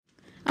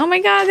Oh my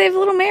God, they have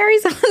little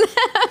Marys on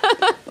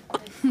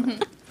them.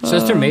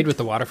 Says they're made with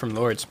the water from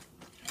Lourdes.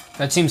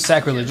 That seems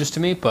sacrilegious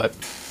to me, but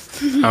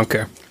I don't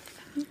care.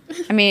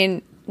 I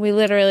mean, we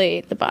literally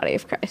eat the body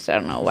of Christ. I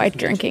don't know why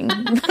drinking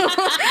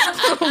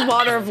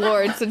water of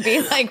Lourdes would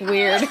be like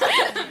weird.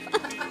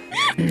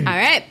 All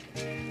right.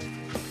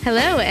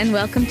 Hello and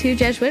welcome to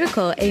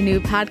Jesuitical, a new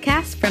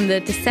podcast from the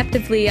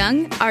deceptively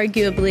young,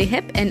 arguably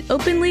hip, and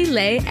openly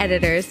lay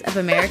editors of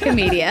America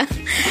Media.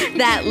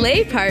 That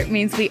lay part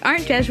means we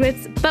aren't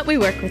Jesuits, but we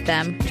work with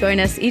them. Join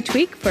us each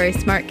week for a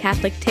smart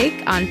Catholic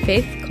take on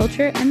faith,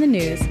 culture, and the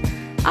news,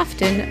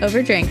 often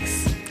over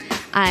drinks.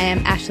 I am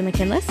Ashley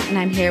McKinless, and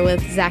I'm here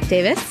with Zach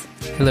Davis.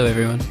 Hello,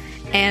 everyone.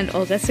 And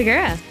Olga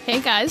Segura. Hey,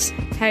 guys.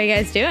 How are you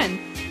guys doing?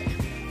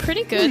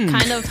 Pretty good.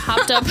 Kind of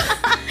hopped up.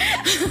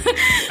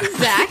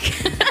 Zach,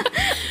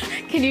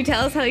 can you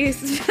tell us how you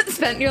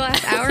spent your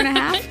last hour and a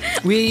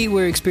half? We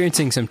were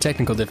experiencing some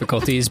technical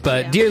difficulties,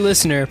 but dear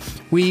listener,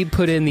 we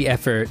put in the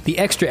effort, the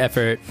extra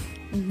effort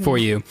for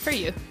you. For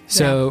you.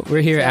 So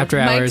we're here after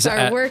hours.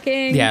 Mics are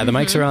working. Yeah, the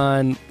mics are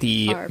on.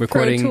 The Our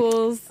recording. Pro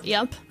Tools.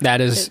 Yep.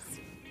 That is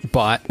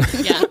bought.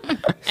 Yeah.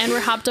 And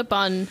we're hopped up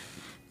on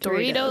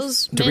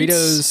Doritos,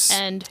 Doritos,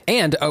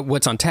 and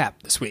what's on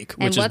tap this week,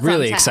 And which is what's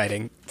really on tap?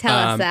 exciting. Tell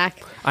us,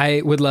 Zach.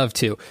 I would love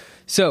to.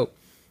 So,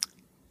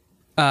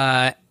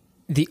 our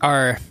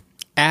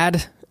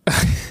ad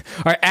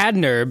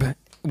nerd,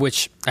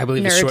 which I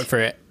believe is Nerd. short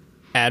for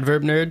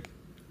adverb nerd.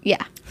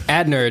 Yeah.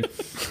 Ad nerd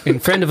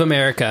and friend of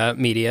America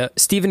Media,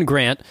 Stephen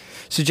Grant,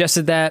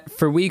 suggested that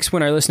for weeks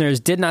when our listeners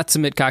did not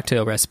submit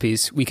cocktail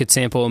recipes, we could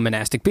sample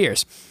monastic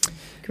beers.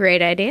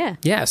 Great idea.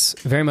 Yes,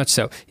 very much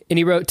so. And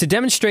he wrote, to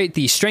demonstrate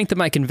the strength of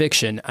my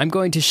conviction, I'm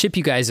going to ship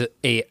you guys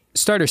a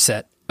starter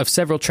set of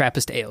several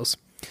Trappist ales.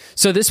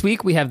 So this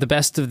week we have the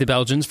best of the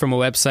Belgians from a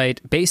website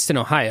based in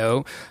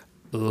Ohio.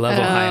 Love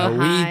Ohio.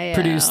 We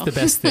produce the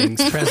best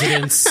things.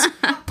 Presidents,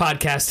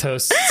 podcast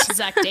hosts,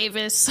 Zach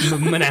Davis.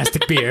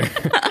 monastic beer.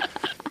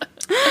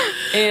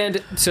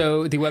 And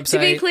so the website... To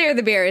be clear,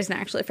 the beer isn't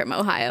actually from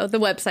Ohio. The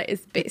website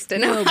is based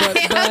in Ohio.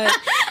 but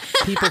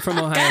people from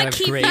Ohio Gotta have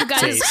keep great you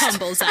guys taste.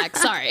 humble, Zach.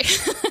 Sorry.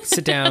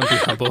 Sit down, be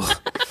humble.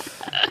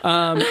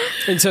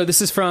 And so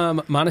this is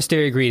from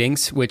Monastery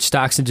Greetings, which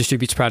stocks and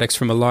distributes products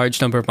from a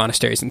large number of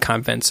monasteries and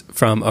convents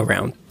from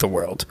around the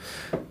world.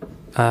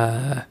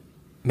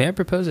 May I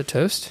propose a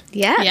toast?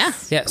 Yes.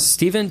 Yeah. Yes,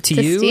 Stephen, to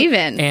To you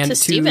Stephen. and To to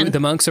Stephen. the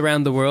monks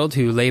around the world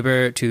who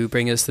labor to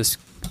bring us this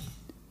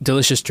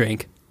delicious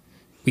drink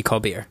we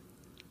call beer.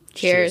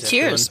 Cheers.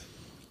 Cheers.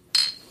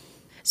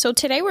 So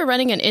today we're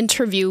running an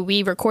interview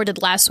we recorded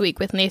last week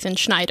with Nathan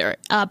Schneider,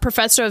 a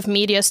professor of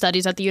media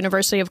studies at the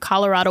University of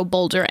Colorado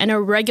Boulder and a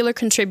regular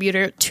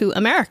contributor to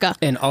America.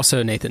 And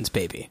also Nathan's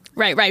baby.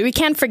 Right. We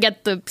can't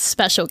forget the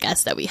special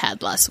guest that we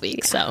had last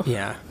week. So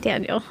Yeah.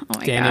 Daniel. Oh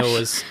my Daniel gosh.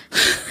 was...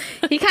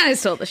 He kind of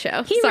stole the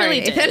show. he Sorry,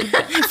 really Nathan. did.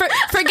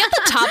 Forget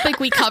the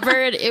topic we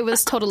covered. It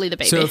was totally the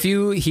baby. So if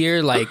you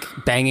hear like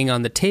banging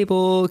on the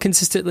table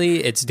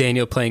consistently, it's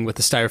Daniel playing with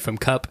the styrofoam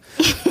cup,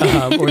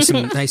 or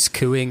some nice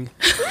cooing.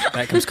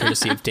 That comes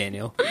courtesy of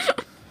Daniel.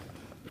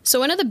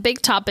 So one of the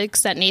big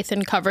topics that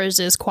Nathan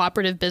covers is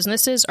cooperative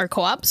businesses or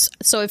co-ops.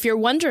 So if you're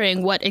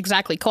wondering what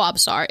exactly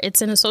co-ops are,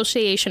 it's an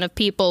association of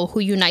people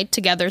who unite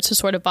together to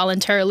sort of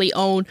voluntarily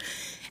own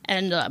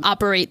and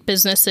operate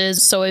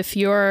businesses. So if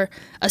you're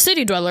a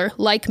city dweller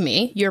like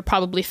me, you're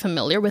probably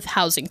familiar with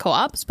housing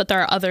co-ops, but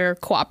there are other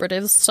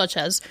cooperatives such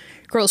as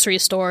grocery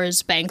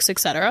stores, banks,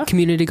 etc.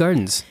 Community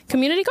gardens.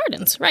 Community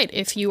gardens, right?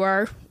 If you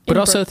are, But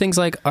also things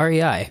like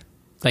REI,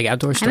 like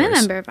outdoor stores. I'm a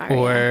member of REI.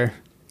 Or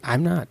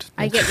I'm not.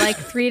 I get like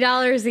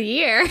 $3 a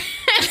year.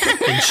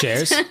 In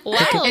shares. wow,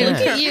 look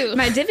that. at you.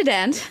 My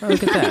dividend. Oh,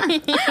 look at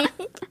that.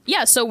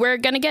 Yeah, so we're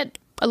going to get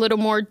a little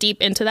more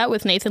deep into that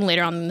with Nathan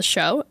later on in the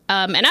show.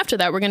 And after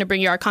that, we're going to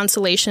bring you our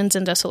consolations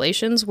and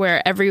desolations,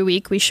 where every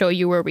week we show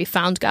you where we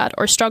found God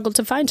or struggled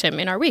to find him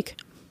in our week.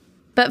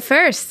 But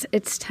first,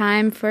 it's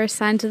time for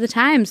Signs of the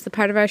Times, the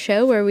part of our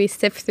show where we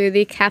sift through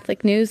the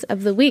Catholic news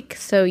of the week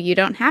so you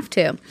don't have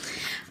to.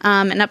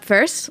 And up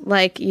first,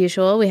 like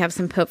usual, we have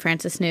some Pope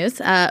Francis news.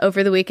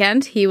 Over the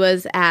weekend, he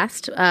was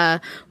asked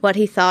what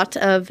he thought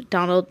of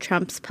Donald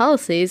Trump's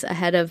policies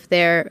ahead of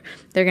they're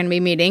going to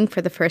be meeting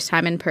for the first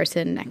time in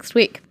person next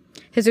week.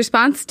 His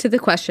response to the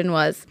question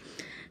was,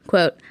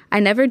 quote, I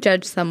never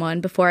judge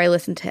someone before I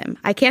listen to him.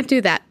 I can't do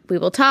that. We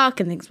will talk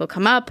and things will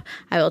come up.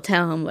 I will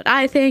tell him what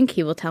I think.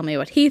 He will tell me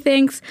what he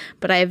thinks.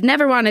 But I have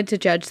never wanted to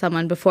judge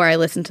someone before I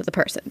listen to the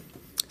person.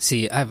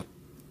 See, I've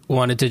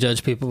wanted to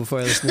judge people before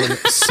I listen to them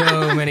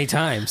so many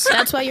times.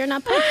 That's why you're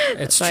not Pope.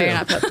 It's Sorry, true. you're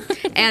not Pope.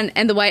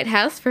 And the White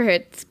House, for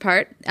its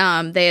part,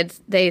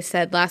 they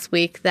said last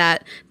week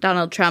that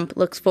Donald Trump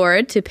looks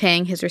forward to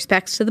paying his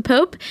respects to the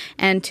Pope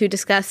and to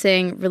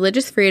discussing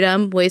religious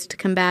freedom, ways to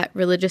combat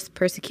religious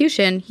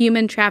persecution,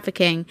 human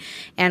trafficking,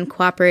 and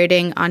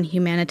cooperating on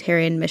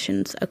humanitarian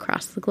missions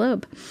across the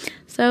globe.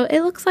 So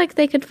it looks like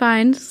they could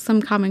find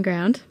some common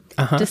ground.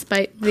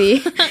 Despite the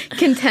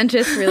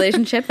contentious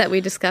relationship that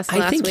we discussed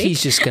last I think week.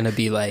 he's just going to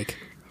be like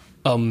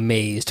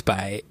amazed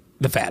by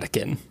the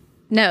Vatican.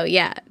 No,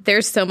 yeah.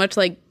 There's so much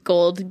like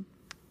gold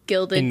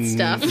gilded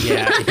stuff.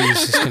 Yeah,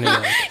 he's just gonna be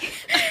like,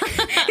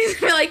 He's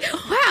gonna be like,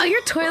 wow,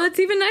 your toilet's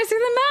even nicer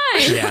than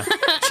mine. yeah,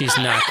 she's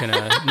not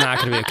gonna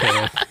be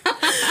okay with.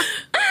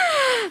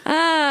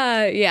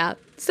 Yeah.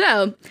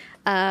 So,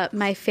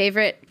 my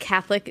favorite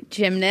Catholic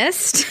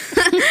gymnast,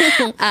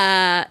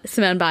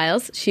 Simone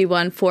Biles. She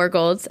won 4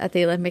 golds at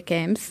the Olympic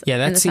Games. Yeah,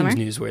 in that the seems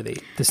summer.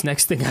 newsworthy. This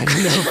next thing I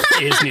know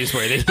is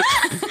newsworthy.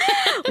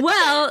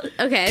 Well,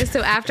 okay.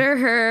 So after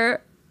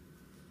her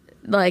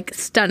like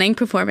stunning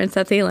performance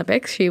at the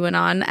Olympics, she went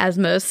on, as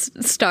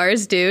most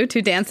stars do,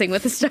 to Dancing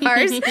with the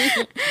Stars,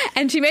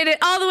 and she made it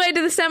all the way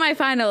to the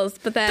semifinals.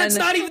 But then That's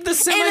not even the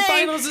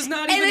semifinals. Is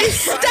not even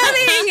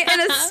in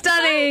a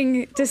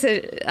stunning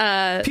decision.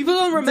 People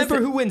don't remember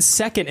who wins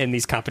second in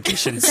these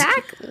competitions.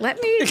 Zach,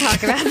 let me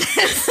talk about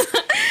this.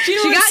 She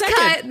She got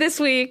cut this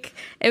week.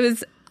 It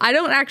was. I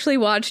don't actually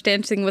watch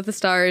Dancing with the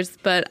Stars,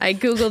 but I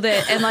Googled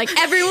it, and like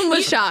everyone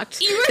was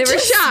shocked. You were They were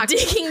just shocked.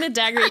 digging the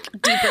dagger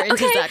deeper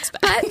into Zach's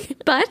back.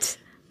 But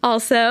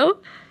also,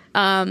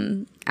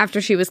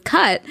 after she was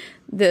cut,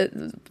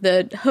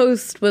 the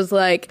host was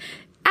like,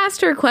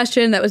 asked her a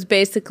question that was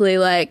basically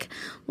like,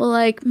 well,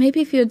 like,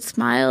 maybe if you had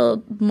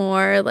smiled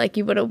more, like,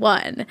 you would have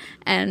won.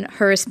 And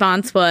her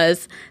response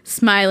was,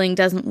 smiling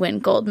doesn't win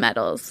gold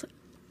medals.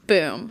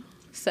 Boom.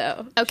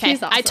 So, Okay,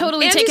 she's awesome. I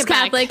totally And take she's it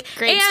back. Catholic,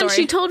 Great and story.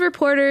 she told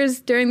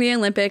reporters during the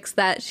Olympics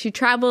that she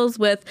travels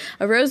with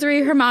a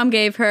rosary her mom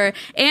gave her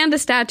and a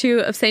statue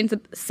of Saint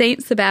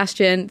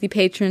Sebastian, the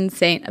patron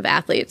saint of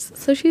athletes.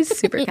 So she's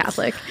super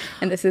Catholic,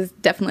 and this is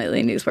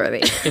definitely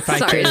newsworthy. If I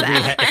Sorry, could,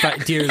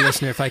 Zach. dear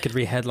listener, if I could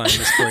re-headline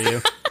this for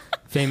you,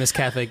 famous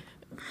Catholic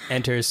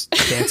enters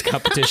dance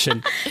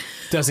competition,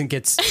 doesn't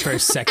get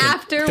first, second,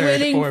 After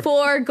third, winning or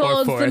 4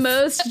 golds, fourth.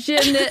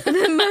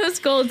 the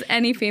most golds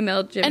any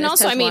female gymnast And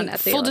also, has I mean, won at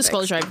the full Olympics.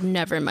 disclosure, I've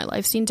never in my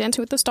life seen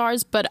Dancing with the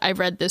Stars, but I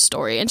read this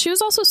story, and she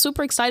was also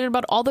super excited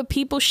about all the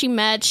people she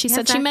met. She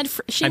said she Zach. made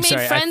I'm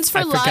sorry, friends for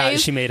I life. forgot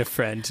she made a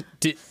friend.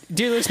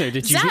 Dear listener,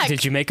 did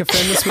Zach. you make a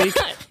friend this week?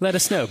 Let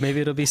us know.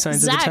 Maybe it'll be Signs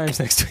of Zach. the Times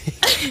next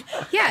week.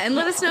 Yeah, and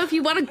let us know if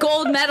you won a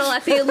gold medal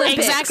at the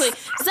Olympics. Exactly.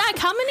 Zach,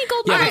 how many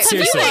gold Yeah, but medals have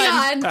you seriously. won?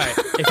 Hang on. All right,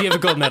 if you have a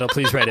gold medal,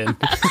 please write in.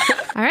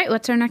 All right,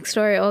 what's our next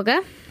story,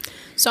 Olga?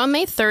 So on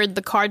May 3rd,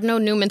 the Cardinal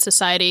Newman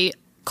Society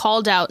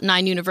called out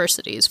 9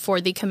 universities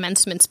for the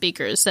commencement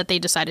speakers that they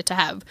decided to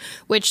have,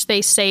 which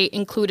they say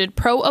included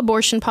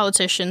pro-abortion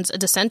politicians, a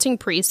dissenting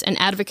priest, and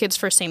advocates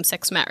for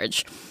same-sex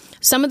marriage.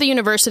 Some of the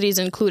universities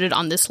included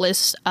on this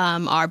list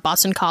are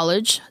Boston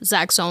College,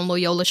 Zach's own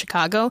Loyola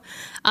Chicago,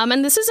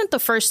 and this isn't the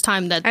first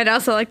time that... I'd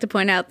also like to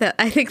point out that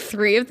I think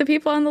 3 of the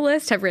people on the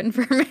list have written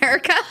for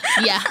America.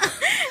 Yeah.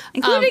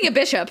 Including a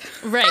bishop.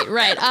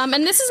 Right.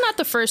 And this is not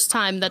the first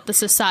time that the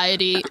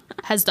society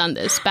has done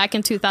this. Back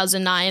in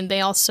 2009,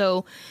 they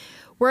also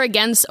were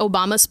against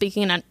Obama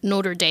speaking at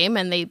Notre Dame,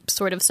 and they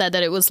sort of said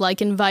that it was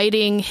like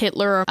inviting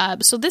Hitler.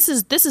 So this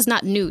is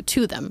not new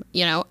to them,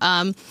 you know.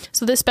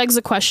 So this begs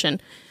the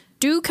question: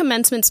 do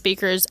commencement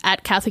speakers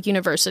at Catholic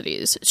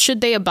universities,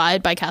 should they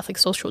abide by Catholic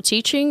social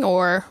teaching,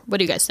 or what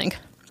do you guys think?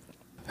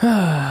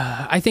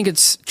 I think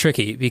it's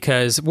tricky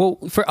because, well,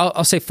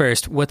 I'll say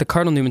first, what the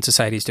Cardinal Newman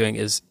Society is doing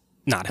is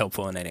not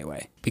helpful in any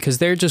way because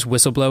they're just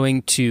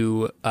whistleblowing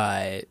to,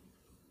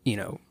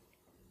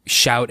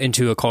 shout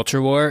into a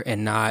culture war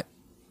and not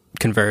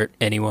convert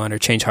anyone or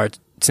change hearts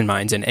and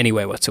minds in any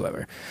way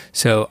whatsoever.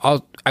 So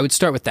I would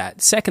start with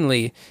that.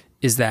 Secondly,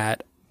 is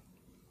that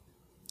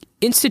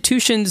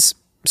institutions,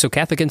 so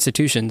Catholic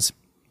institutions,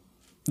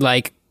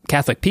 like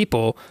Catholic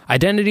people,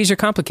 identities are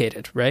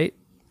complicated, right?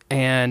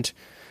 And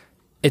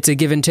it's a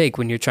give and take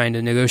when you're trying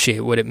to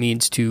negotiate what it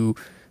means to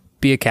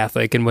be a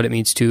Catholic and what it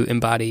means to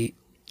embody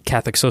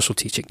Catholic social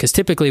teaching. Because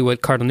typically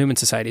what Cardinal Newman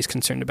Society is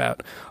concerned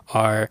about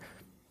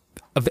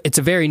it's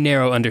a very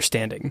narrow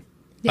understanding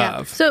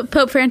of. So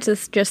Pope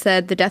Francis just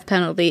said the death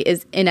penalty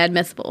is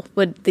inadmissible.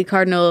 Would the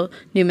Cardinal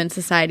Newman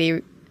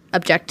Society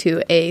object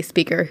to a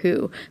speaker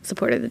who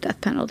supported the death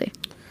penalty?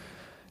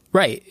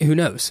 Right. Who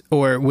knows?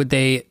 Or would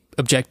they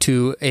object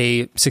to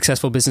a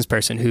successful business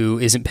person who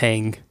isn't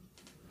paying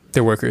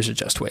their workers a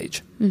just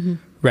wage? Mm-hmm.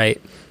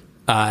 Right.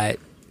 I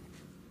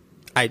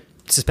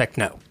suspect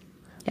no.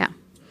 Yeah.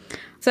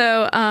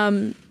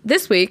 So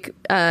this week,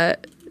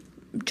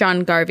 John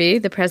Garvey,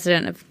 the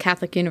president of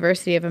Catholic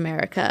University of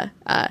America,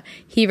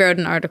 he wrote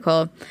an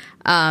article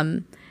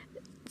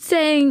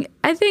saying,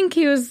 I think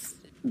he was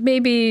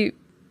maybe,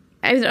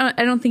 I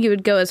don't think he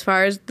would go as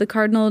far as the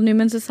Cardinal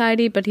Newman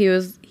Society, but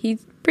he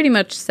pretty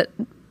much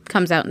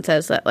comes out and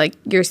says that, like,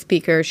 your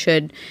speaker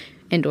should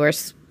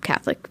endorse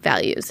Catholic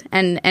values.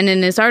 And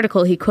in his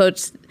article, he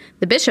quotes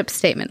the bishop's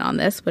statement on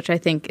this, which I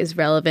think is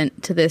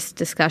relevant to this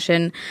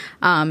discussion.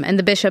 And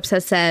the bishops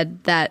has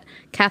said that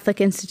Catholic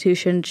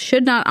institutions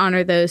should not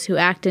honor those who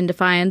act in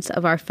defiance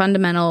of our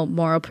fundamental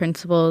moral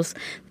principles.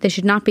 They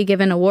should not be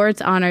given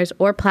awards, honors,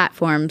 or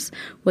platforms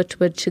which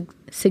would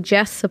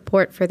suggest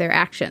support for their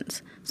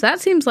actions. So that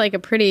seems like a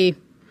pretty,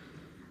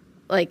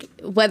 like,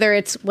 whether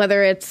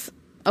it's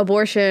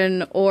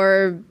abortion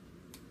or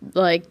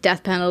like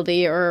death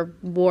penalty or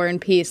war and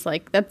peace.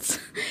 Like it's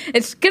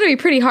going to be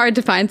pretty hard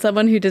to find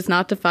someone who does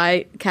not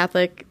defy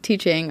Catholic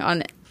teaching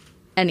on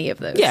any of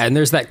those. Yeah, and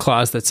there's that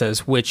clause that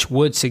says which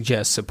would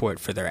suggest support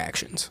for their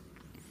actions.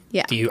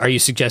 Yeah. Are you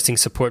suggesting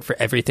support for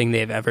everything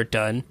they've ever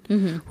done?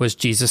 Mm-hmm. Was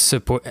Jesus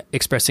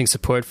expressing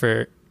support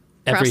for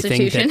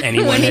everything that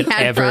anyone when he had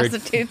ever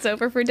prostitutes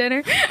over for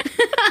dinner?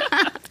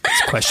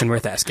 It's a question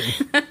worth asking.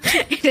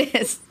 It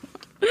is.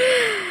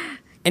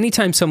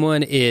 Anytime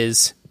someone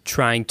is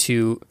trying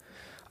to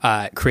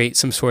create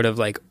some sort of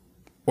like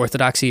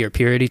orthodoxy or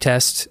purity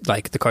test,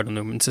 like the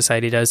Cardinal Newman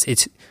Society does,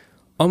 it's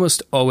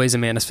almost always a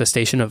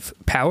manifestation of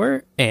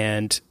power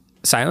and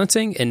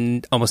silencing,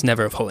 and almost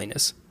never of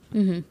holiness.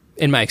 Mm-hmm.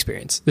 In my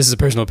experience, this is a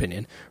personal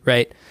opinion,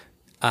 right?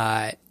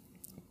 I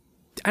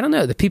don't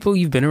know. The people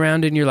you've been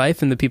around in your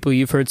life and the people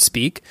you've heard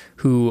speak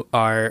who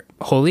are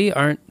holy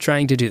aren't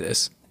trying to do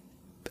this.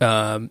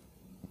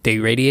 They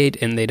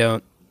radiate and they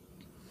don't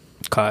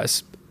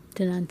cause.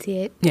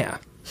 Denunciate. Yeah.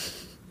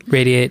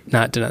 Radiate,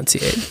 not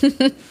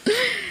denunciate.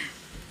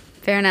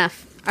 Fair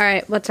enough. All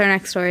right. What's our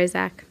next story,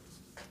 Zach?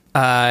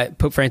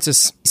 Pope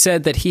Francis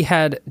said that he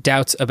had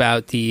doubts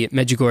about the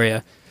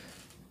Medjugorje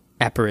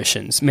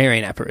apparitions,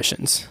 Marian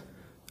apparitions,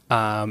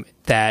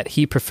 that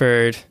he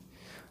preferred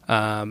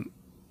a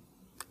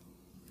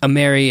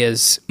Mary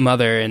as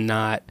mother and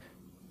not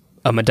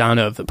a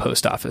Madonna of the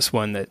post office,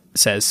 one that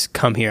says,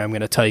 "Come here, I'm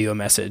going to tell you a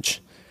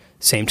message,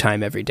 same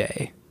time every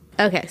day."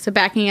 Okay, so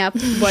backing up,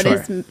 what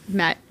Sure.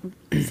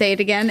 is say it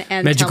again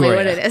and Medjugorje. tell me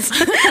what it is.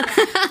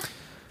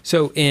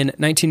 So in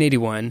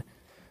 1981,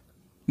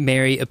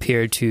 Mary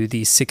appeared to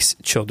these 6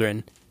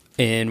 children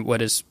in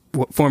what is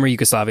former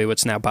Yugoslavia,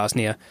 what's now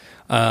Bosnia,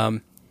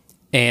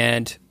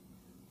 and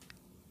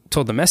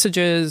told them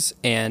messages.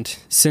 And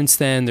since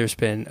then, there's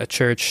been a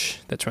church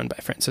that's run by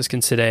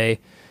Franciscans today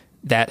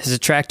that has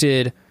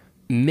attracted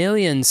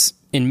millions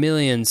and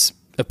millions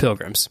of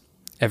pilgrims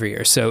every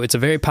year. So it's a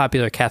very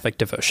popular Catholic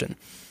devotion.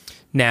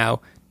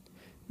 Now,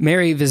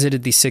 Mary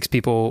visited these 6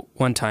 people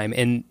one time,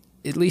 and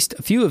at least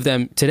a few of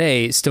them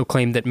today still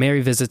claim that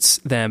Mary visits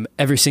them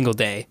every single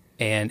day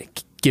and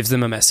gives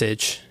them a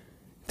message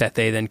that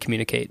they then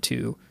communicate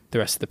to the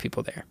rest of the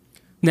people there.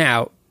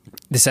 Now,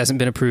 this hasn't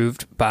been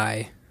approved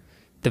by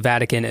the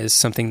Vatican as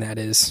something that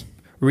is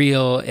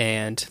real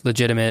and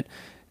legitimate.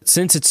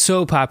 Since it's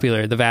so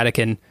popular, the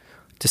Vatican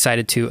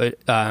decided to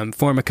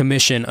form a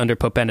commission under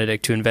Pope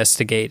Benedict to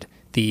investigate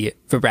the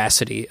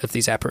veracity of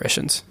these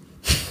apparitions.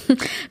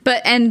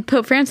 And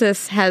Pope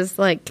Francis has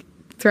like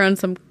thrown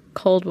some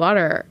cold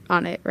water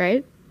on it,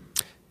 right?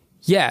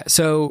 Yeah.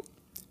 So,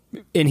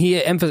 and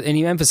he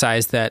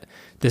emphasized that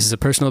this is a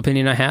personal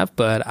opinion I have,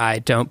 but I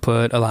don't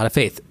put a lot of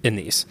faith in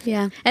these.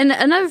 Yeah. And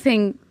another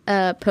thing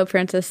Pope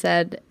Francis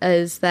said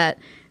is that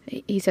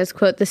he says,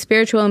 quote, "The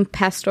spiritual and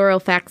pastoral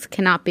facts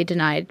cannot be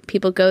denied.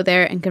 People go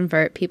there and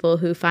convert, people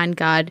who find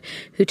God,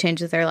 who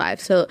changes their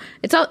lives." So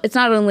it's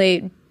not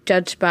only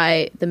judged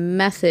by the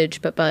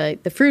message, but by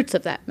the fruits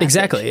of that message.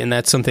 Exactly. And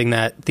that's something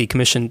that the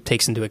commission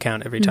takes into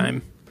account every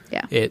time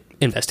it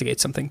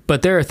investigates something.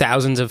 But there are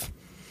thousands of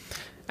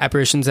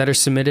apparitions that are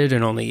submitted,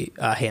 and only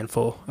a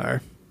handful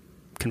are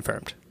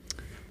confirmed.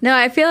 No,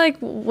 I feel like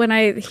when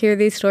I hear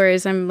these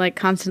stories, I'm like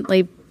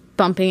constantly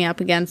bumping up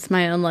against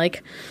my own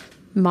like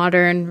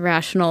modern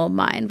rational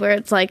mind, where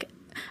it's like,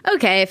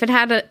 okay, if it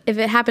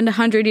happened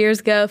 100 years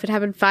ago, if it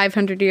happened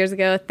 500 years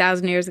ago,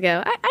 1,000 years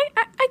ago,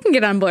 I can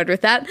get on board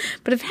with that.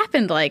 But if it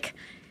happened like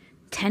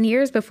 10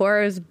 years before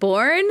I was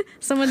born,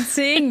 someone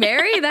seeing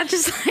Mary, that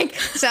just like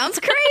sounds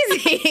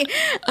crazy.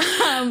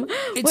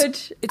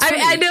 Which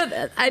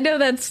I know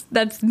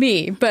that's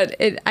me, but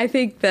I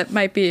think that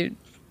might be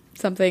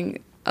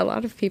something a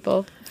lot of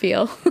people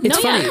feel. It's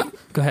funny. Yeah.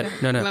 Go ahead.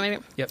 No.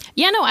 Yep.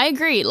 Yeah, no, I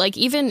agree. Like,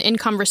 even in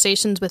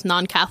conversations with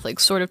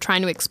non-Catholics sort of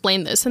trying to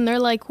explain this, and they're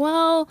like,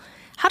 well,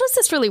 how does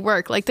this really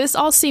work? Like, this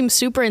all seems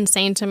super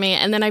insane to me.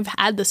 And then I've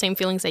had the same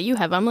feelings that you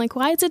have. I'm like,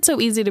 why is it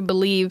so easy to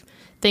believe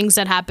things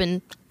that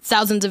happened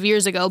thousands of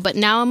years ago? But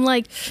now I'm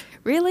like,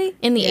 really?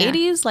 In the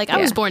 80s? Like, I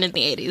was born in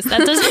the 80s.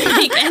 That doesn't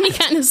make any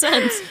kind of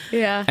sense.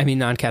 Yeah. I mean,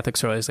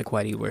 non-Catholics are always like,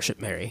 why do you worship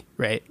Mary?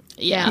 Right?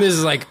 Yeah. This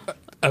is like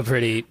a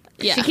pretty...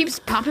 Yeah. She keeps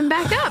popping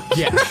back up.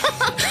 Yeah.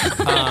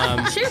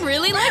 She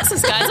really likes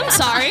us, guys. I'm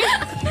sorry.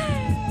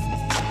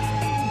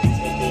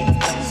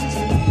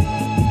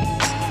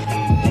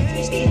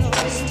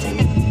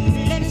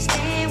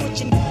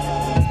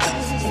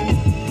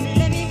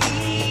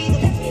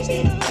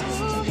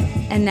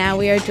 And now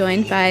we are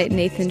joined by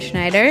Nathan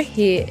Schneider.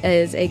 He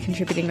is a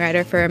contributing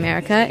writer for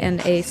America and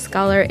a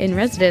scholar in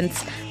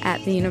residence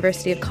at the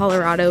University of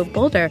Colorado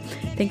Boulder.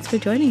 Thanks for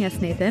joining us,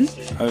 Nathan.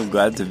 I'm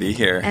glad to be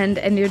here.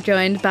 And you're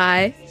joined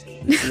by...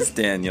 This is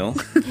Daniel.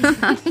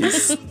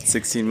 He's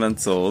 16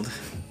 months old.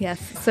 Yes.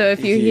 So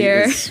if you He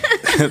hear is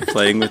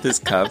playing with his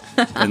cup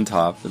and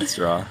top and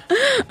straw.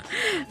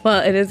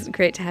 well, it is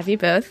great to have you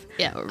both.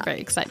 Yeah, we're very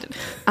excited.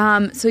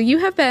 So you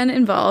have been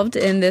involved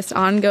in this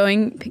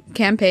ongoing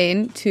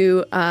campaign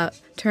to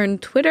turn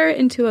Twitter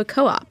into a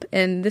co-op.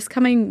 And this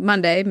coming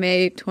Monday,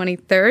 May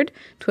 23rd,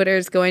 Twitter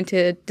is going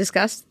to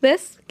discuss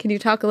this. Can you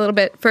talk a little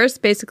bit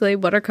first, basically,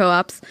 what are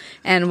co-ops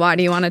and why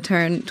do you want to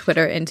turn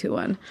Twitter into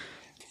one?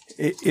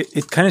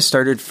 It kind of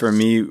started for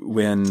me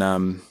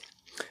when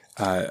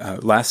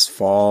last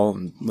fall,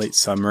 late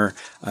summer,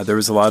 there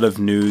was a lot of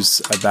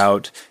news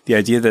about the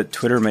idea that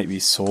Twitter might be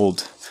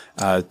sold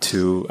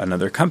to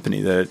another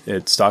company, that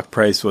its stock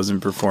price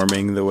wasn't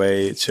performing the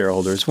way its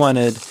shareholders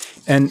wanted.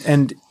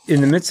 And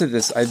in the midst of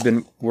this, I've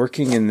been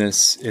working in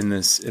this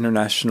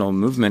international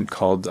movement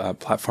called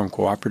platform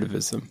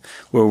cooperativism,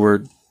 where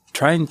we're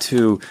trying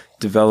to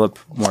develop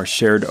more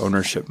shared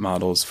ownership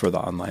models for the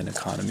online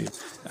economy.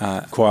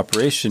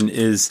 Cooperation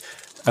is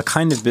a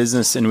kind of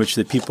business in which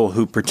the people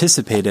who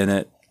participate in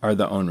it are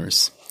the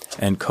owners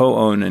and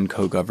co-own and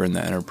co-govern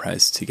the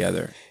enterprise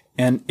together.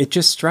 And it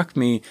just struck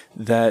me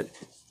that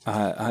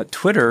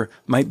Twitter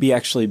might be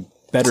actually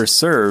better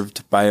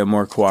served by a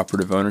more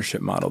cooperative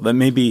ownership model, that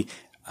maybe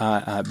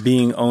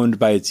being owned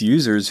by its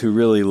users who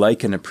really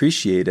like and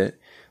appreciate it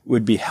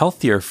would be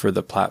healthier for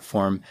the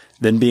platform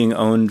than being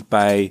owned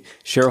by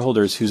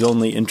shareholders whose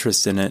only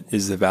interest in it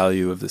is the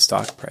value of the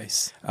stock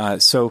price.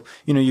 So,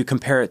 you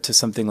compare it to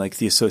something like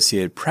the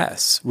Associated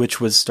Press,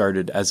 which was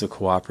started as a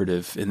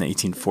cooperative in the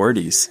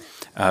 1840s,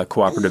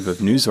 cooperative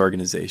of news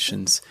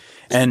organizations.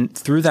 And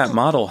through that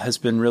model has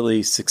been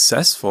really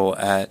successful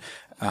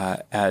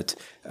at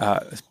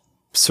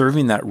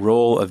serving that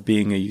role of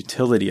being a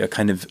utility, a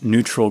kind of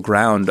neutral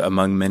ground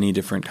among many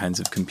different kinds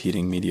of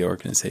competing media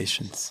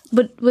organizations.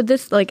 But would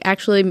this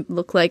actually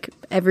look like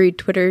every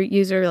Twitter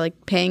user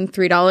paying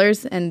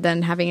 $3 and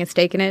then having a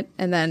stake in it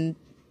and then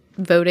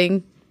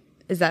voting?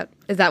 Is that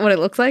what it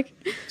looks like?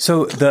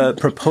 So the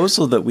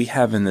proposal that we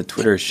have in the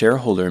Twitter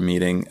shareholder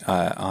meeting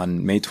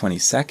on May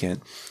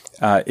 22nd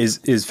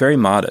is very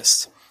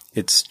modest.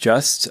 It's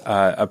just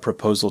a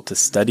proposal to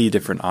study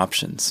different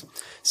options.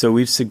 So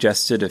we've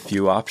suggested a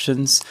few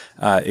options.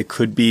 It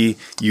could be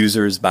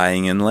users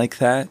buying in like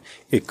that.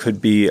 It could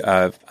be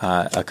a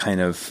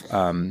kind of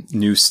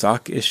new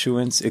stock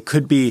issuance. It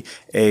could be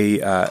a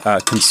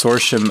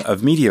consortium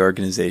of media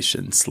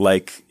organizations,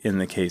 like in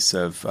the case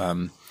of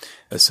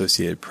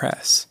Associated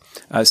Press.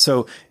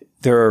 So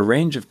there are a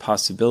range of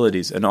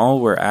possibilities, and all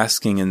we're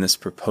asking in this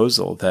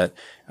proposal that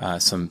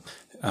some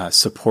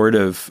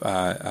supportive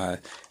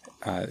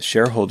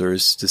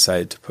shareholders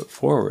decide to put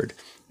forward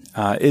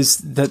is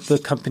that the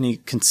company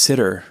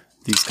consider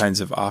these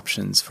kinds of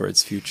options for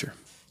its future.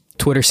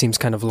 Twitter seems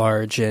kind of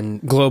large and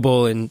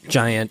global and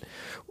giant.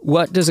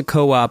 What does a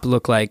co-op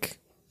look like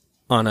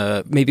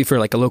maybe for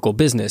a local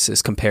business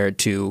as compared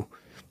to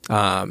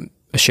a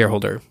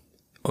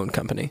shareholder-owned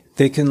company?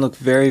 They can look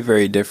very,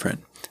 very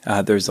different.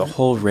 There's a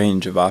whole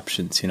range of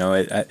options.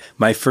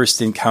 My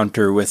first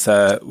encounter with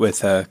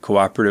a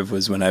cooperative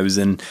was when I was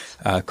in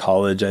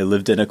college. I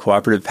lived in a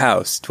cooperative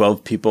house,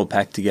 12 people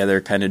packed together,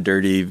 kind of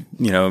dirty,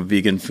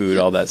 vegan food,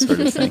 all that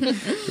sort of thing,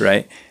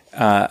 right?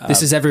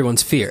 This is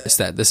everyone's fear, is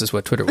that this is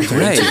what Twitter will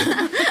turn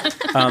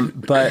into.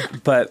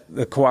 But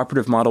the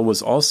cooperative model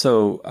was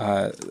also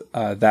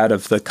that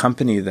of the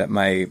company that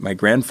my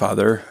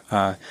grandfather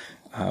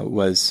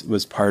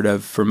was part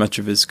of for much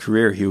of his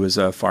career. He was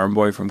a farm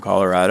boy from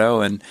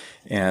Colorado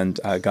and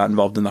got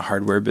involved in the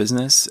hardware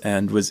business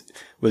and was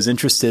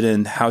interested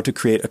in how to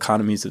create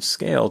economies of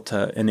scale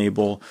to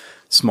enable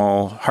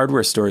small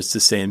hardware stores to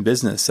stay in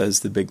business as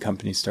the big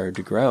companies started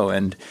to grow.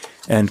 And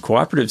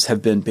cooperatives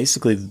have been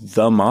basically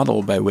the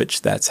model by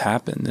which that's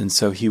happened. And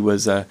so he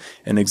was an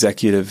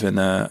executive in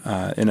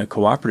a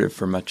cooperative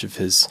for much of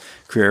his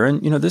career.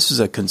 And, this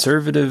was a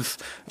conservative,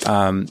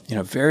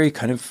 very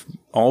kind of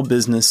all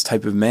business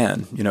type of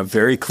man,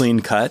 very clean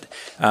cut,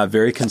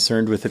 very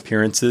concerned with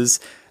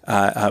appearances,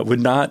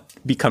 would not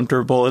be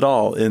comfortable at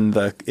all in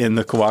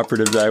the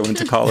cooperative that I went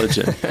to college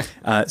in.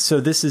 So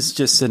this is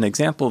just an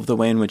example of the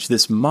way in which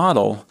this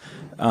model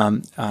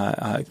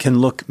can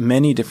look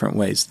many different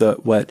ways.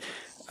 What's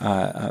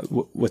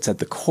at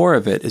the core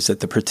of it is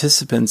that the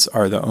participants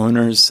are the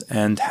owners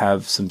and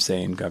have some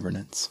say in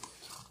governance.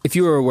 If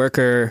you were a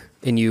worker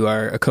and you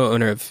are a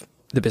co-owner of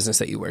the business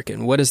that you work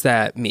in, what does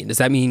that mean? Does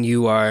that mean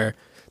you are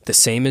the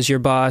same as your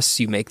boss?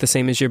 You make the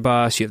same as your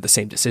boss? You have the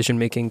same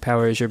decision-making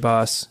power as your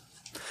boss?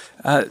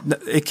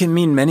 It can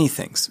mean many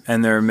things,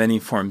 and there are many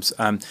forms.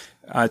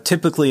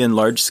 Typically in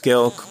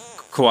large-scale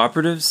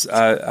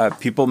cooperatives,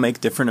 people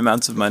make different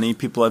amounts of money.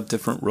 People have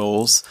different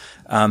roles.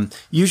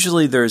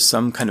 Usually there's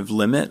some kind of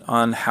limit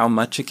on how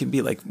much it can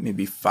be, like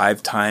maybe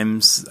 5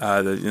 times.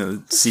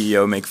 The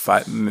CEO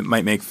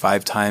might make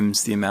 5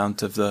 times the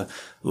amount of the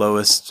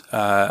lowest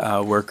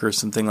worker,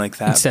 something like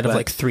that. Instead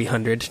of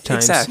 300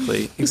 times.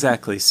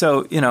 Exactly.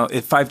 So,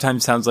 if 5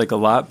 times sounds like a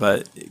lot,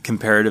 but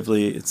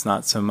comparatively it's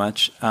not so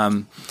much.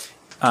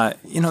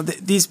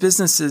 these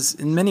businesses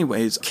in many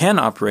ways can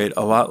operate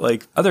a lot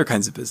like other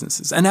kinds of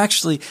businesses. And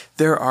actually,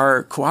 there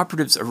are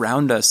cooperatives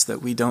around us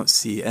that we don't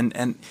see. And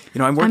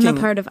I'm working. I'm a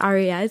part of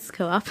REI's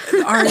co-op.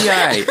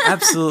 REI,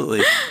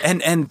 absolutely.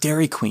 And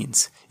Dairy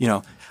Queens,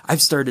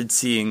 I've started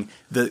seeing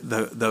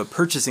the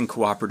purchasing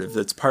cooperative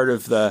that's part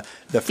of the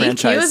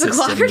franchise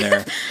system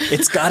there.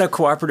 It's got a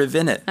cooperative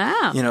in it.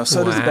 Oh.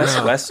 So does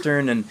Best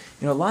Western and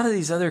a lot of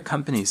these other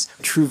companies.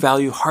 True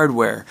Value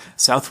Hardware,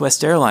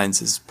 Southwest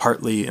Airlines is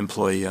partly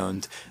employee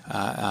owned.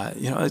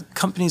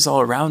 Companies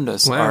all around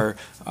us are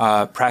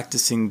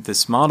practicing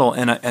this model,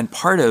 and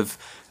part of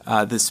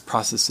this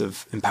process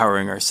of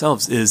empowering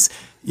ourselves is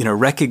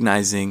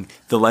recognizing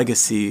the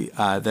legacy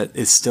that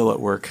is still at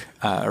work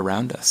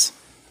around us.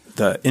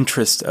 The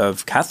interest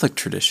of Catholic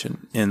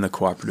tradition in the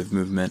cooperative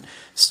movement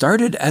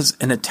started as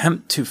an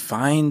attempt to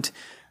find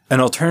an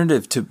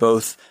alternative to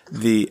both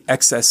the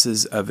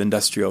excesses of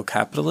industrial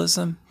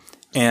capitalism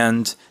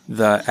and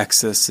the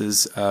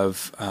excesses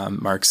of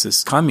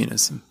Marxist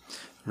communism,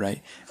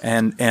 right?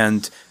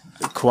 And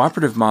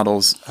cooperative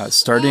models,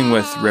 starting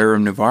with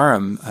Rerum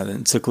Novarum, the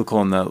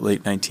encyclical in the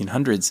late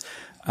 1900s,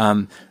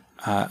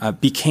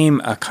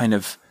 became a kind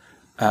of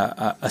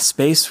a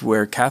space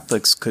where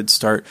Catholics could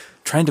start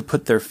trying to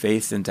put their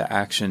faith into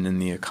action in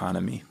the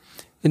economy.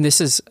 And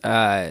this is,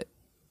 I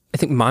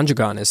think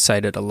Mondragon is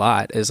cited a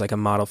lot as like a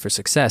model for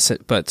success,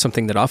 but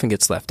something that often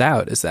gets left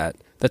out is that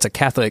that's a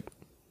Catholic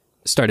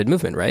started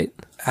movement, right?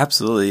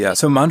 Absolutely, yeah.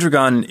 So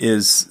Mondragon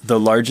is the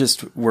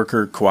largest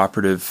worker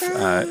cooperative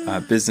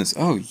business.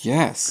 Oh,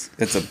 yes,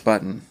 it's a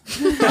button.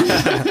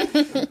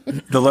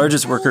 The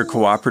largest worker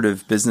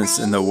cooperative business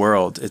in the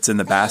world. It's in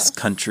the Basque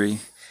Country.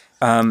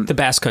 The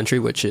Basque Country,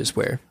 which is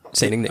where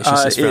St.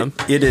 Ignatius is from.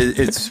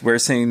 It's where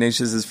St.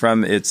 Ignatius is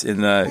from. It's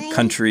in the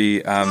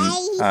country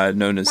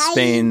known as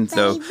Spain,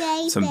 though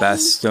some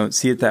Basques don't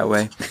see it that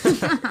way.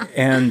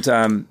 And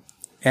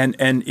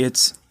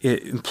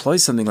it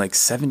employs something like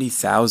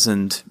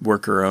 70,000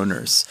 worker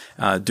owners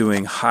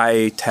doing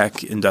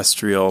high-tech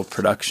industrial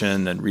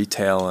production and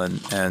retail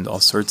and all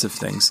sorts of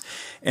things.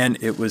 And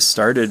it was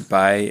started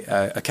by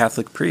a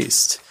Catholic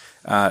priest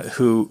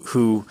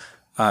who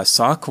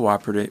saw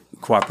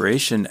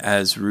cooperation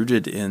as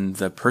rooted in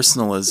the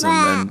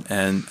personalism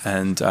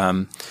and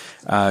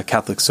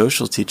Catholic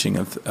social teaching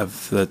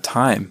of the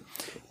time,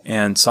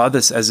 and saw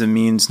this as a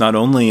means not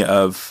only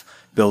of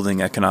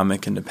building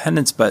economic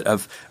independence, but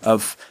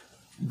of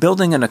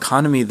building an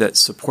economy that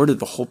supported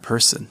the whole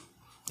person,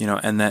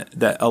 and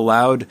that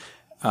allowed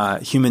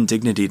human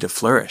dignity to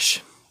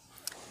flourish.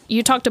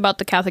 You talked about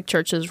the Catholic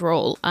Church's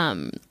role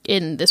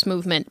in this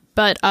movement,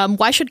 but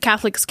why should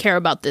Catholics care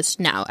about this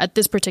now, at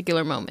this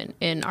particular moment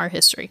in our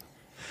history?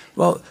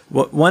 Well,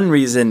 one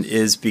reason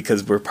is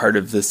because we're part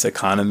of this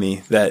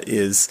economy that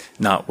is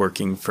not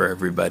working for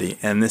everybody,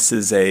 and this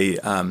is a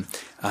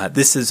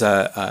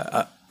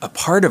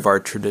part of our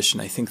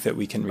tradition, I think, that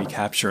we can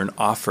recapture and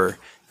offer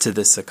to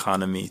this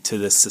economy, to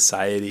this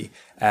society,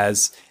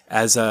 as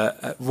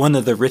one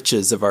of the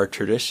riches of our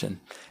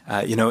tradition.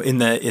 In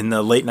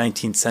the late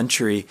 19th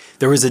century,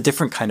 there was a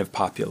different kind of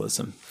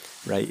populism,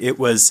 right? It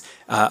was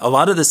a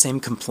lot of the same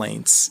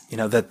complaints,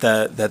 that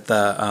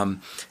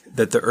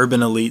the urban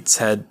elites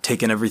had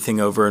taken everything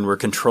over and were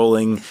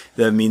controlling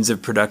the means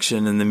of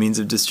production and the means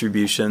of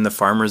distribution. The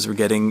farmers were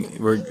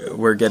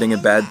getting a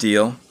bad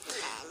deal.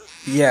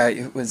 Yeah,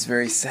 it was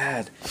very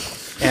sad,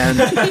 and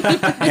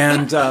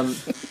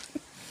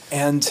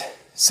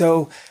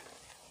so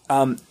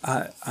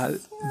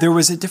there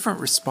was a different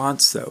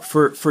response, though.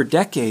 For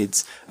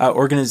decades,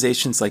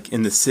 organizations like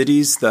in the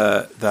cities,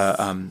 the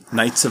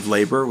Knights of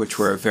Labor, which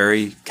were a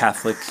very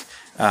Catholic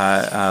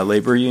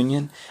labor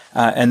union,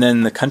 and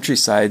then the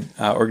countryside,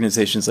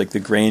 organizations like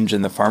the Grange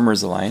and the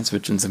Farmers Alliance,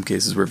 which in some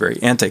cases were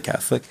very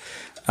anti-Catholic,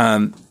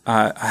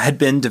 had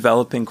been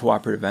developing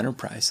cooperative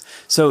enterprise.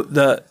 So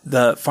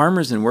the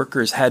farmers and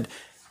workers had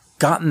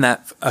gotten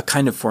a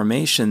kind of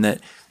formation that,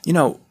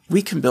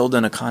 we can build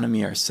an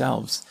economy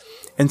ourselves.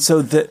 And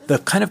so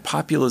the kind of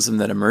populism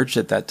that emerged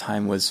at that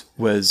time was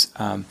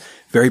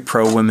very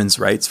pro women's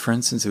rights. For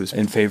instance, it was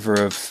in favor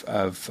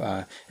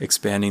of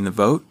expanding the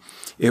vote.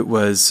 It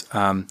was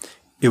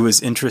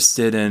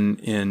interested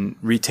in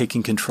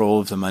retaking control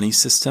of the money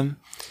system.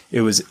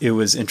 It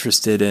was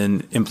interested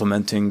in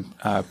implementing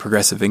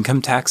progressive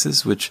income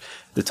taxes, which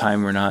at the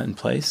time were not in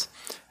place,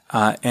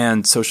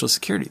 and Social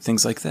Security,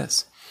 things like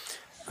this.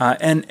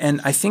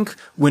 And I think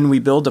when we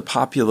build a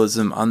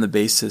populism on the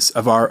basis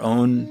of our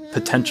own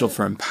potential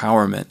for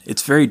empowerment,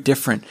 it's very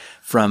different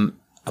from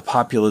a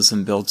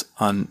populism built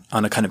on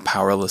a kind of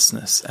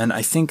powerlessness. And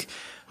I think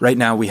right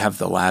now we have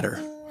the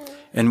latter.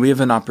 And we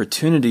have an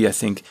opportunity, I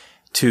think,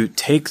 to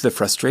take the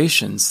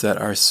frustrations that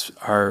are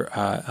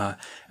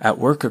at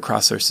work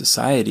across our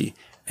society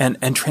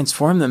and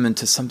transform them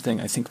into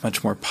something, I think,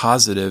 much more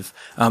positive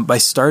by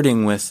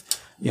starting with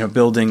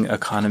building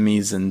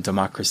economies and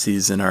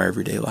democracies in our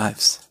everyday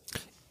lives.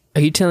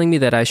 Are you telling me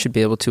that I should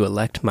be able to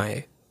elect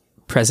my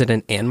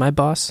president and my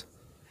boss?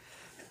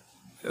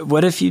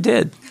 What if you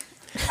did?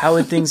 How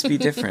would things be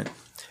different?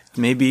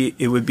 Maybe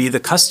it would be the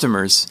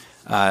customers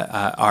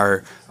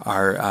are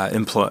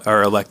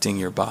electing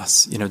your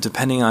boss,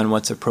 depending on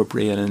what's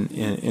appropriate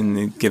in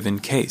the given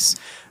case.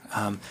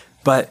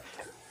 But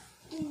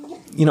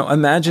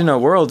imagine a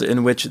world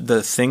in which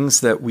the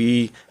things that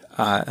we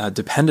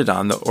depended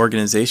on, the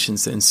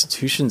organizations, the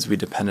institutions we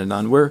depended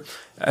on, were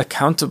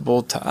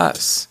accountable to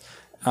us.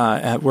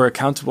 Were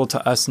accountable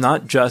to us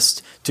not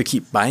just to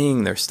keep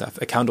buying their stuff,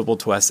 accountable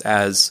to us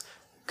as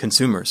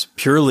consumers,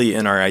 purely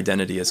in our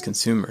identity as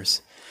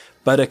consumers,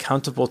 but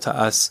accountable to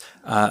us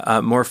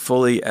more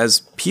fully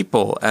as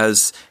people,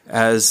 as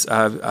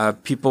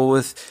people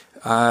with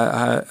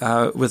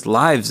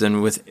lives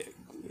and with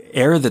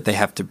air that they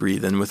have to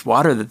breathe and with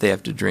water that they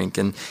have to drink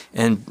and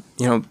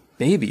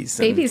babies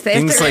they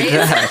things have to like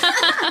raise.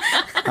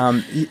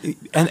 that.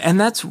 And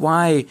that's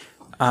why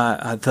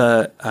I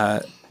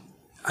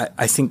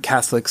think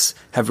Catholics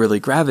have really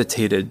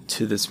gravitated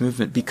to this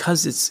movement,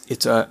 because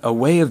it's a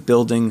way of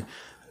building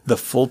the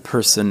full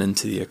person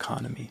into the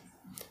economy.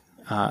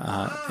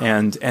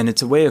 And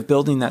it's a way of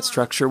building that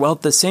structure while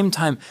at the same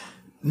time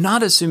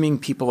not assuming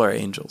people are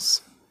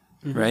angels,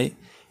 right?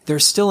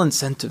 There's still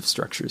incentive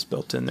structures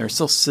built in. There's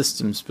still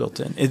systems built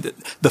in.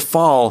 The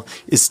fall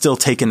is still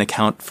taken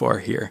account for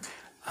here.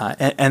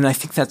 And I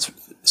think that's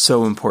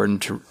so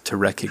important to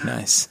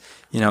recognize.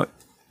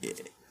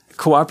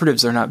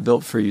 Cooperatives are not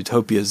built for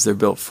utopias. They're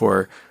built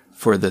for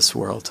this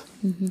world.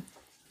 Mm-hmm.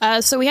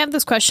 So we have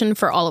this question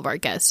for all of our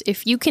guests.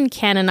 If you can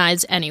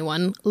canonize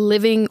anyone,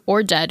 living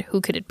or dead,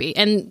 who could it be?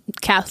 And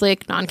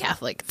Catholic,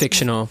 non-Catholic.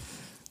 Fictional.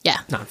 Yeah.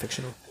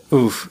 Non-fictional.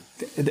 Oof.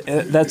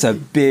 That's a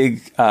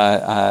big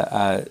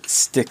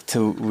stick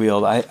to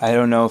wield. I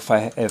don't know if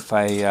I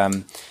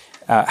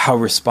how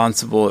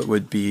responsible it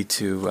would be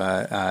to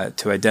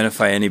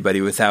identify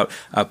anybody without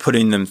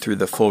putting them through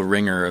the full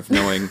ringer of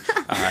knowing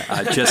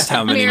just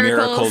how many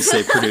miracles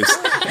they produce.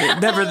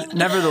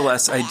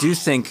 Nevertheless, I do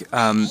think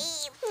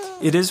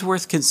it is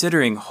worth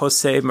considering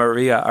Jose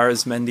Maria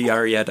Arizmendi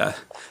Arrieta,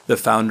 the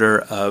founder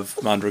of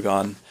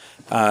Mondragon,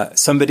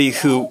 somebody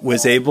who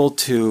was able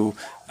to.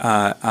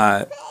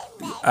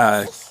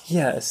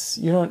 Yes,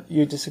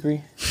 you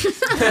disagree?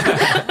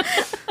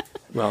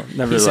 Well,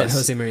 nevertheless, he said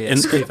Jose Maria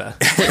Escriva.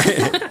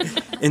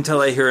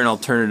 Until I hear an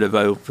alternative,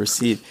 I will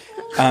proceed.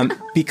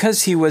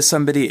 Because he was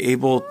somebody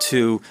able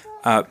to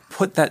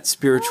put that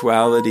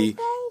spirituality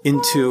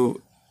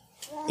into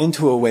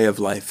a way of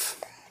life.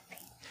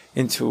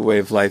 Into a way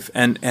of life,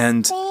 and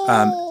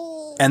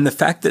the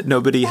fact that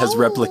nobody has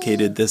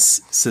replicated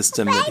this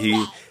system that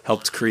he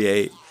helped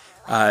create,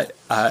 I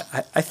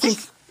think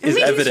is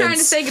evidence trying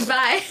to say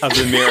goodbye of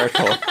the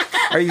miracle.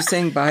 Are you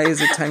saying bye?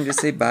 Is it time to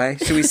say bye?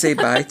 Should we say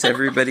bye to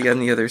everybody on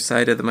the other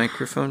side of the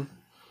microphone?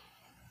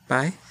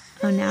 Bye.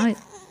 Oh, now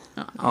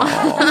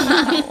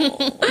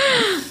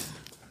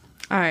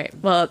all right.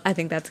 Well, I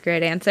think that's a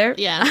great answer.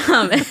 Yeah.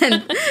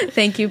 And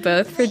thank you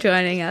both for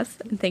joining us.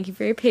 And thank you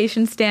for your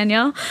patience,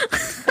 Daniel.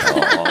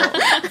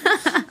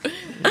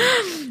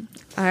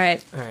 All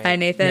right. Bye,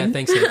 Nathan. Yeah,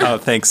 thanks, Nathan. Oh,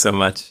 thanks so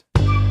much.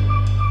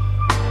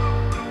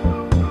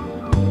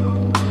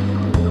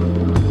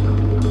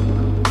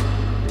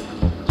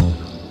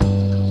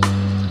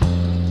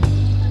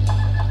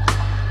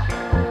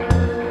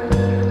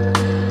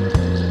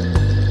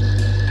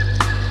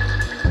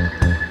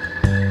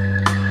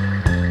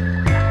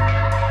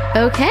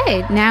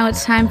 Okay, now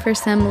it's time for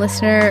some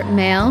listener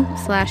mail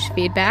 /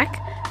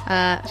 feedback.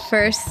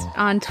 First,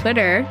 on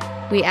Twitter,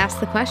 we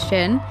asked the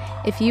question,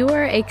 if you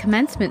were a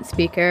commencement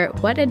speaker,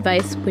 what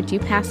advice would you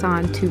pass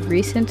on to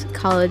recent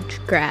college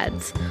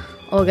grads?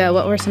 Olga,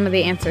 what were some of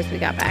the answers we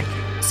got back?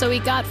 So we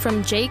got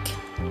from Jake,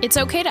 it's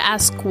okay to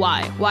ask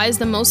why. Why is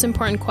the most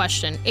important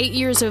question. 8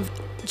 years of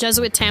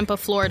Jesuit Tampa,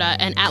 Florida,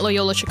 and at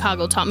Loyola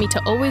Chicago taught me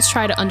to always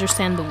try to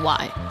understand the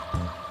why.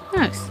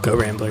 Nice. Go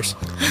Ramblers.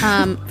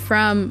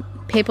 From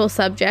Papal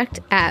Subject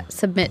at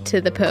Submit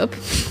to the Pope.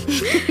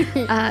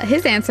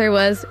 His answer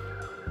was,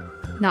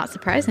 not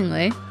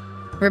surprisingly,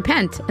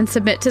 repent and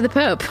submit to the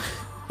Pope.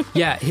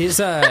 Yeah, his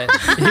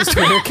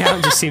Twitter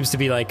account just seems to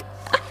be like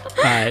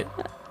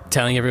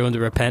telling everyone to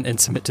repent and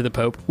submit to the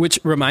Pope, which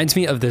reminds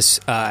me of this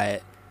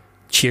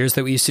cheers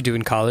that we used to do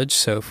in college.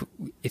 So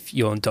if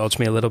you'll indulge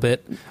me a little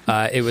bit,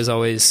 it was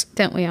always...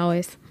 Don't we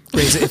always?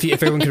 If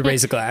everyone could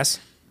raise a glass.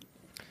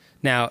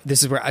 Now,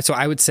 this is where... So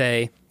I would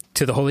say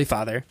to the Holy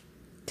Father...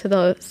 To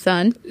the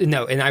Son?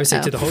 No, and I would say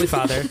to the Holy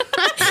Father...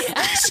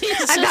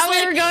 I thought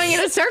we were going in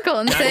a circle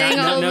and saying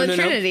all of the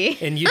Trinity.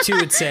 And you two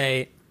would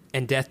say,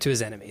 and death to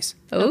his enemies.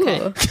 Ooh.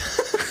 Okay.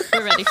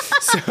 We're ready.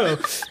 So,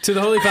 to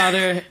the Holy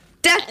Father...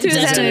 Death to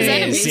his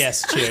enemies.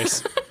 Yes,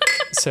 cheers.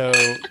 So,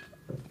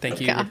 thank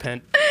you,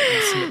 repent.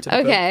 And submit to the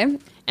Okay.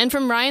 Pope. And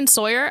from Ryan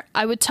Sawyer,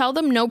 I would tell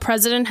them no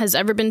president has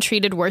ever been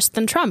treated worse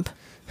than Trump.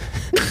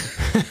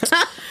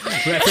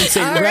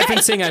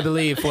 Referencing, I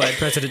believe, what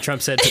President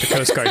Trump said to the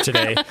Coast Guard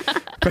today.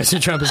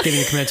 President Trump is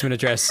giving a commencement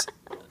address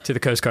to the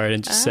Coast Guard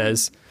and just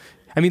says,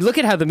 I mean, look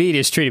at how the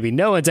media's treated me.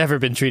 No one's ever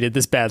been treated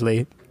this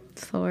badly.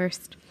 It's the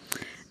worst.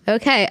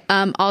 Okay.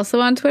 Also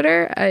on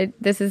Twitter,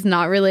 this is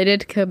not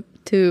related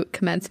to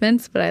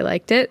commencements, but I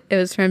liked it. It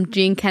was from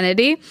Gene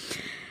Kennedy.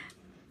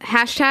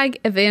 Hashtag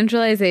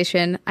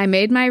evangelization. I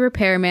made my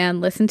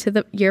repairman listen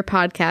to your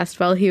podcast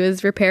while he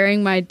was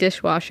repairing my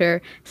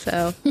dishwasher.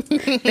 So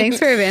thanks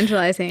for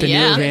evangelizing. The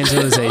new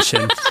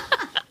evangelization.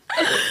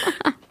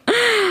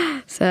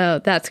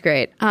 So that's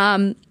great.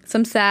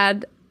 Some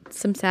sad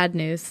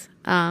news.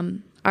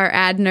 Our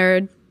ad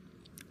nerd,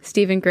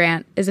 Stephen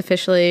Grant, is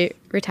officially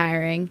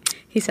retiring.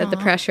 He said the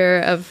pressure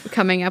of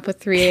coming up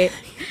with 3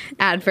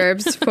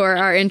 adverbs for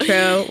our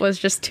intro was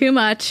just too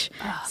much.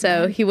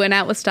 So he went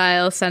out with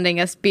style,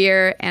 sending us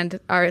beer and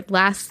our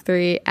last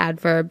 3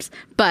 adverbs.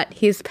 But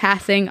he's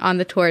passing on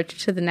the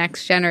torch to the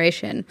next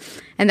generation.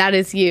 And that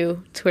is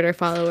you, Twitter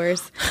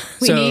followers.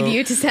 We need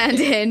you to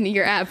send in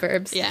your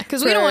adverbs. Yeah,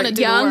 because we don't want to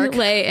do young, the work.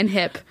 lay, and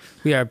hip.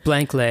 We are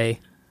blank lay,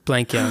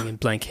 blank young, and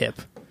blank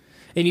hip.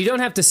 And you don't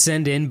have to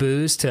send in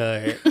booze for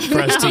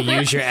us to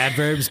use your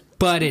adverbs,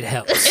 but it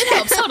helps. It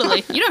helps,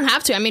 totally. You don't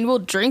have to. I mean, we'll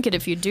drink it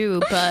if you do,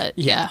 but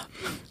yeah.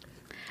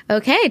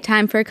 Okay,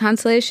 time for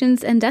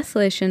Consolations and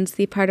Desolations,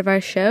 the part of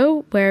our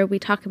show where we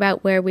talk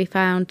about where we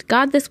found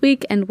God this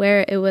week and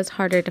where it was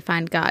harder to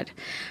find God.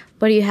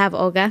 What do you have,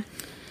 Olga?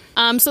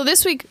 So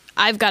this week,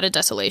 I've got a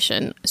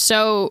desolation.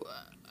 So,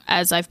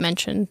 as I've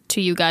mentioned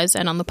to you guys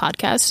and on the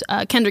podcast,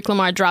 Kendrick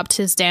Lamar dropped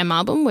his Damn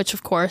album, which,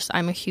 of course,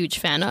 I'm a huge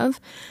fan of.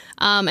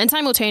 And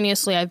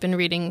simultaneously, I've been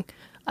reading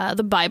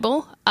the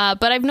Bible,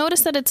 but I've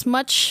noticed that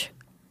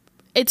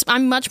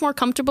I'm much more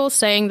comfortable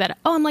saying that,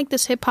 oh, I'm like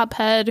this hip hop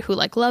head who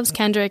like loves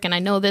Kendrick and I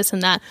know this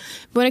and that.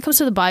 But when it comes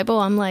to the Bible,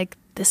 I'm like,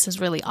 this is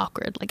really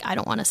awkward. Like, I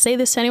don't want to say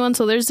this to anyone.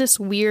 So there's this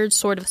weird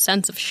sort of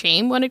sense of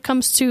shame when it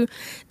comes to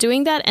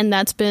doing that. And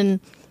that's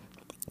been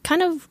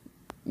kind of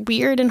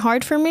weird and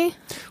hard for me.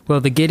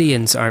 Well, the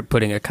Gideons aren't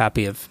putting a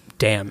copy of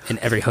Damn in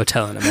every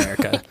hotel in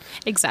America.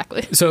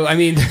 Exactly. So, I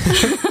mean,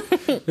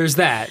 there's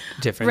that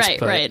difference.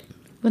 Right.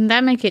 Wouldn't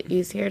that make it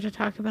easier to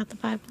talk about the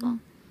Bible?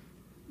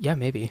 Yeah,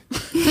 maybe.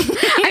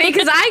 I mean,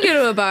 because I go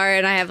to a bar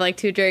and I have like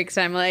 2 drinks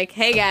and I'm like,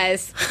 hey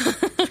guys,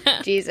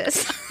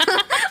 Jesus.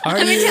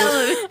 Let me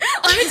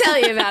tell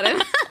you about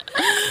him.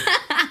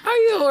 Are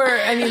you? Or,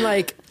 I mean,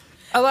 like,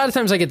 a lot of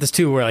times I get this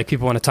too where like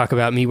people want to talk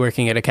about me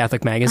working at a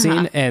Catholic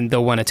magazine and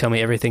they'll want to tell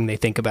me everything they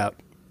think about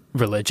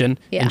religion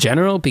in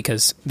general,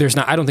 because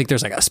I don't think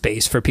there's like a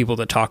space for people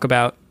to talk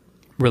about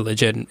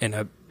religion in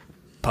a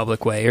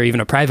public way or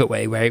even a private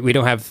way, right? We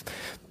don't have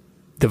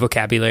the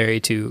vocabulary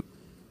to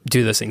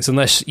do those things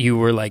unless you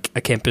were like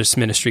a campus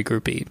ministry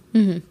groupie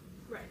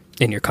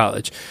in your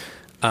college.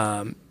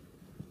 But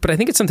I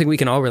think it's something we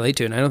can all relate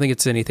to, and I don't think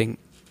it's anything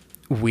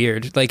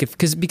weird. Like,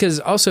 because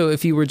also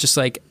if you were just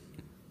like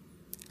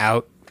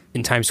out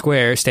in Times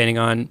Square standing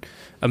on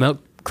a milk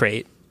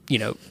crate,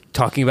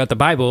 talking about the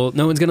Bible,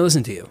 no one's going to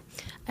listen to you.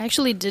 I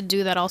actually did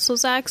do that also,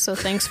 Zach, so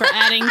thanks for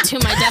adding to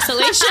my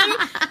desolation.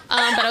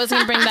 But I was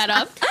going to bring that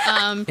up.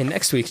 In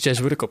next week's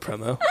Jesuitical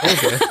promo,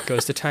 Olga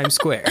goes to Times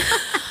Square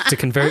to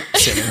convert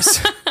sinners.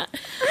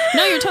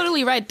 No, you're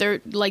totally right.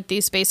 They're like,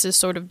 these spaces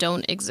sort of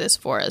don't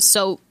exist for us.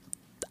 So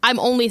I'm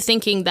only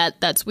thinking that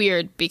that's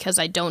weird because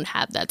I don't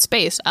have that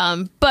space.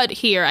 But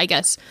here, I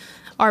guess,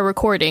 our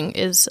recording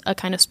is a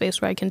kind of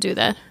space where I can do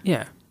that.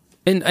 Yeah.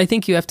 And I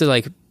think you have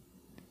to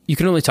you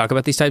can only talk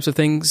about these types of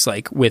things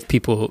with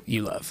people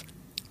you love.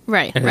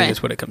 Right, I think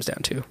that's what it comes down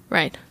to.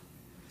 Right.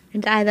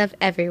 And I love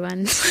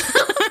everyone. That's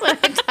what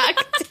I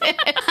talked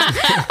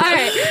to. All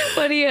right.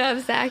 What do you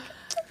have, Zach?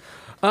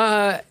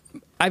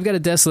 I've got a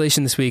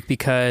desolation this week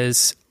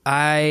because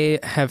I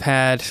have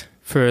had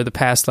for the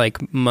past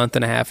month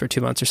and a half or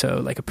 2 months or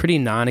so, a pretty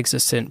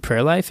non-existent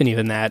prayer life. And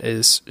even that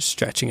is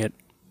stretching it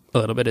a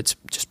little bit. It's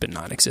just been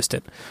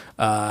non-existent.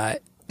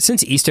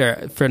 Since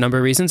Easter, for a number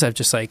of reasons, I've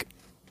just the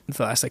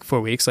last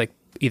 4 weeks,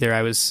 either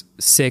I was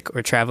sick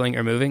or traveling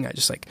or moving. I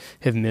just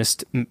have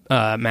missed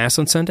Mass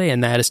on Sunday.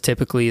 And that is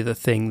typically the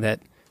thing that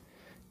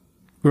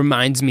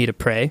reminds me to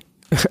pray.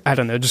 I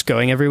don't know, just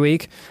going every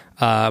week.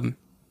 That,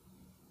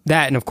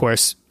 and of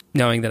course,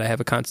 knowing that I have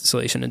a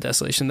consolation and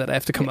desolation that I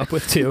have to come up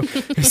with too.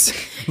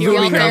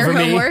 Looming over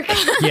me.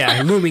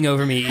 Yeah, looming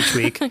over me each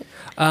week.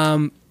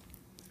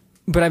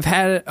 But I've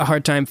had a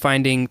hard time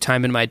finding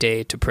time in my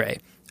day to pray.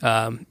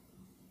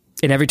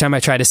 And every time I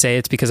try to say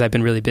it's because I've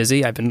been really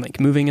busy, I've been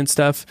moving and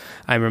stuff,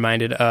 I'm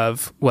reminded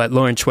of what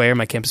Lauren Schweyer,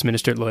 my campus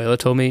minister at Loyola,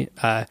 told me.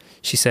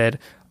 She said,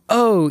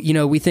 oh,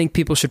 we think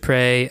people should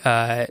pray,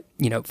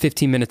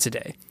 15 minutes a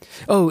day.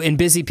 Oh, and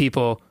busy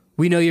people,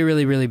 we know you're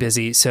really, really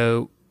busy,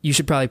 so you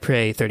should probably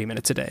pray 30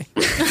 minutes a day.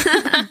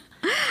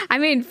 I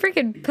mean,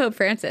 freaking Pope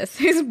Francis,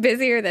 who's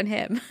busier than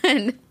him.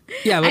 And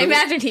yeah, I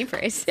imagine he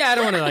prays. Yeah, I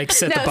don't want to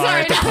set the bar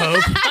at the Pope.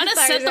 I want to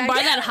set the bar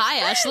that high,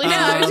 Ashley. No,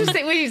 I was just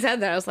saying, when you said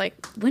that, I was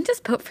like, when does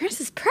Pope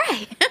Francis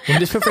pray? When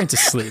does Pope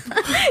Francis sleep?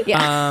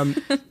 Yeah.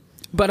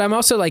 But I'm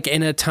also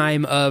in a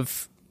time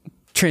of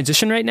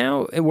transition right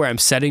now where I'm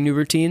setting new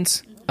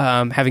routines,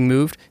 having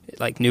moved,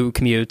 new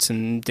commutes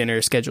and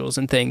dinner schedules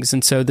and things.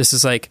 And so this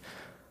is a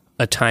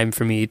time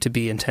for me to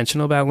be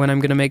intentional about when I'm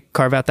going to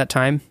carve out that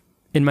time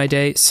in my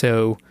day.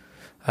 So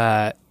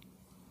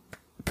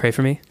pray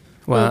for me.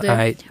 while do.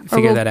 I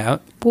figure that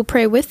out. We'll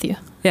pray with you.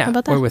 Yeah, How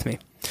about that? or with me.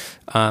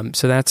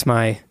 So that's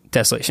my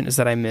desolation, is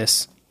that I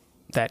miss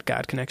that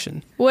God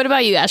connection. What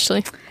about you,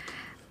 Ashley?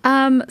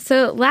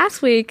 So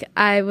last week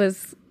I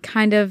was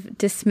kind of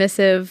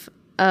dismissive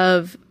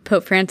of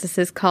Pope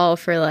Francis's call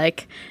for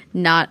like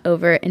not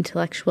over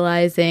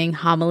intellectualizing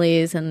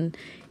homilies and,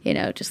 you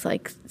know, just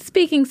like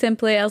speaking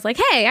simply. I was like,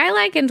 hey, I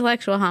like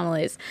intellectual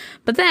homilies.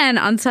 But then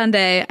on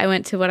Sunday, I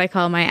went to what I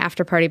call my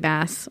after party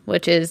mass,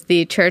 which is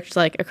the church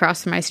like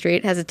across from my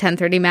street has a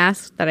 10:30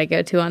 mass that I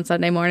go to on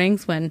Sunday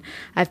mornings when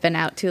I've been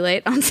out too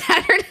late on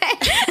Saturday.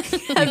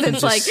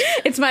 It's like,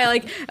 it's my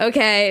like,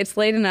 okay, it's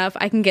late enough.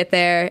 I can get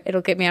there.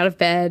 It'll get me out of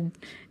bed.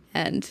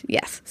 And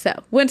yes,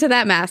 so went to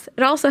that mass.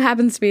 It also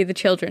happens to be the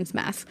children's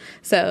mass.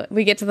 So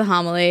we get to the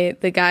homily.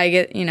 The guy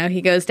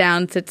he goes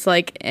down, sits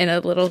like in a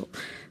little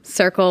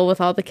circle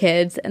with all the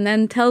kids, and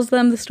then tells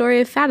them the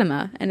story of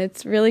Fatima, and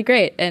it's really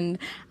great. And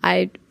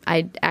I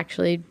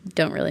actually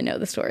don't really know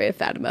the story of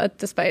Fatima,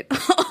 despite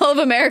all of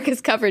America's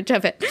coverage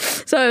of it.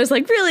 So I was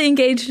like really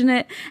engaged in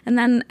it. And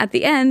then at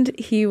the end,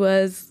 he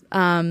was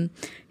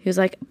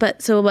like,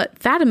 but so what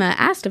Fatima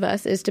asked of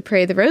us is to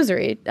pray the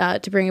rosary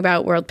to bring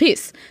about world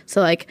peace.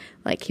 So like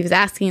he was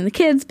asking the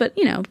kids, but,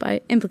 you know, by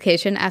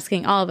implication,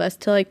 asking all of us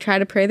to like try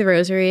to pray the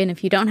rosary. And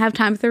if you don't have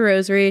time for the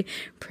rosary,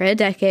 pray a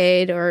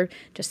decade or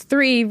just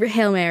 3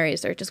 Hail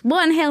Marys or just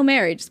 1 Hail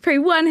Mary. Just pray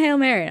 1 Hail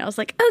Mary. And I was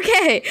like,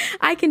 okay,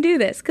 I can do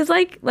this. Because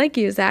like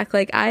you, Zach,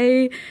 like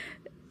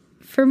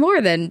for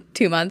more than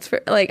 2 months,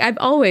 I've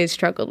always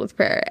struggled with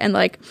prayer. And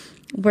like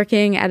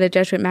working at a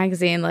Jesuit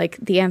magazine, like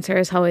the answer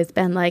has always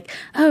been like,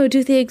 oh,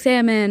 do the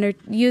examen or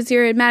use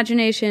your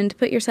imagination to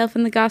put yourself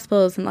in the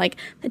Gospels. And like,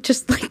 it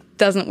just like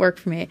doesn't work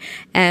for me.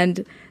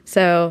 And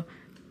so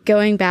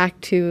going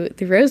back to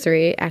the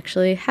rosary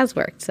actually has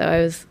worked. So I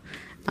was,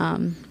 I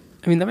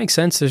mean, that makes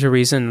sense. There's a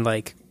reason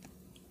like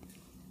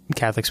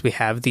Catholics, we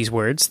have these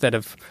words that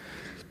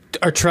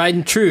are tried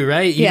and true,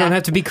 right? You don't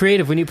have to be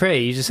creative when you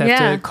pray. You just have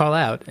to call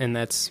out. And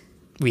that's,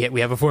 we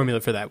have a formula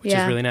for that, which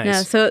is really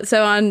nice. Yeah.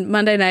 So on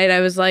Monday night, I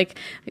was like,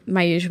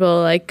 my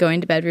usual like going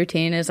to bed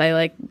routine is I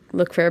like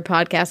look for a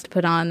podcast to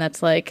put on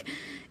that's like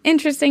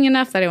interesting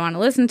enough that I want to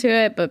listen to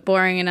it, but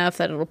boring enough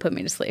that it'll put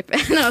me to sleep.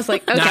 And I was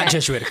like, okay. Not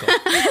Jesuitical.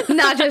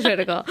 Not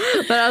Jesuitical.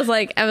 But I was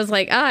like,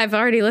 oh, I've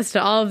already listened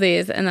to all of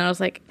these. And then I was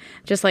like,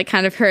 just like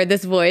kind of heard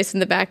this voice in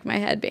the back of my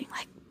head being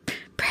like,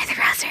 pray the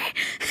rosary.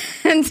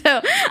 And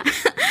so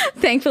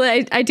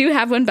thankfully I do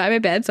have one by my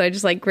bed. So I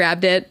just like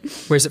grabbed it.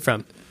 Where's it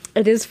from?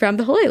 It is from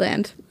the Holy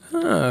Land.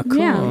 Oh, cool.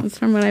 Yeah, it's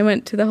from when I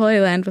went to the Holy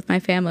Land with my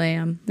family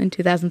in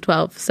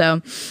 2012.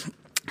 So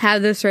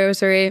had this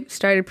rosary,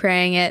 started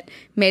praying it,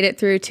 made it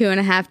through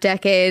 2.5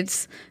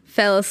 decades,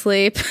 fell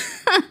asleep.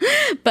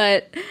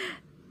 And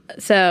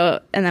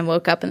then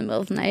woke up in the middle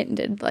of the night and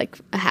did like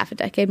a half a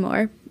decade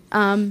more.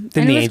 Then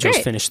the angels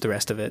finished the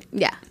rest of it.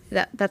 Yeah,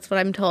 that's what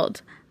I'm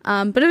told.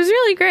 But it was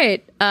really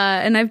great.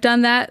 And I've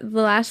done that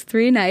the last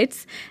 3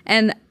 nights.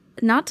 And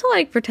not to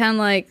like pretend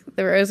like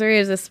the rosary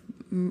is this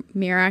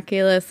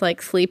miraculous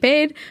like sleep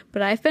aid,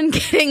 but I've been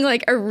getting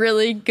like a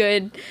really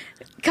good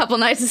couple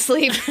nights of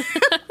sleep.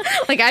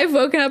 Like I've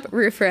woken up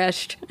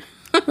refreshed.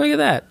 Look at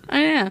that.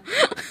 I know.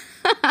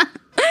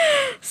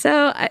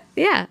 So I'd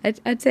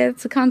say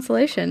it's a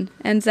consolation.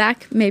 And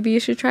Zach, maybe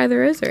you should try the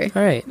rosary.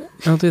 All right,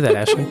 I'll do that,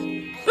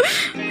 Ashley.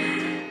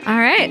 All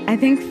right, I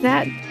think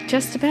that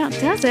just about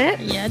does it.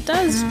 Yeah, it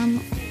does.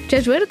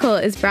 Jesuitical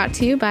is brought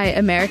to you by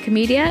America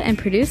Media and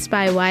produced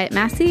by Wyatt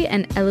Massey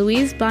and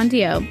Eloise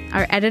Blondio.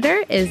 Our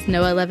editor is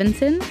Noah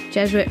Levinson.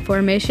 Jesuit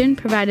formation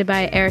provided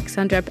by Eric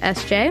Sundrup,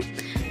 S.J.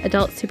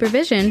 Adult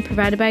supervision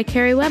provided by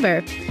Carrie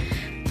Weber.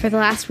 For the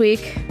last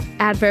week,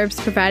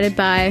 adverbs provided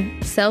by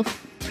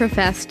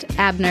self-professed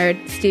ab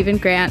nerd Stephen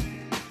Grant.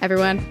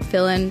 Everyone,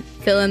 fill in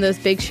those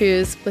big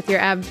shoes with your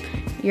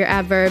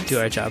adverbs. Do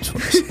our jobs for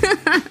us.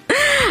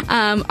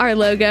 Our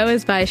logo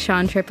is by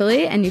Sean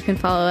Tripoli, and you can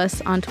follow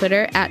us on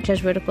Twitter at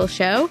Jesuitical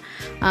Show.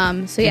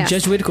 And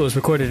Jesuitical is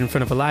recorded in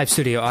front of a live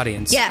studio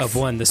audience of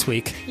 1 this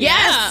week.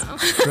 Yes!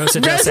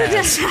 Rosa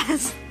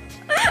Desas.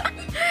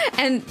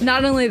 And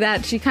not only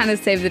that, she kind of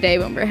saved the day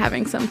when we're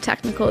having some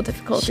technical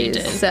difficulties. She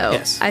did.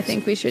 So I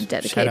think we should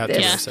dedicate Shout out to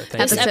this Rosa.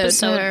 This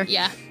episode to her.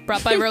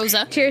 brought by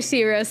Rosa. Cheers to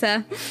you,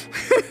 Rosa.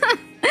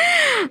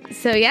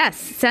 So yes,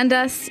 send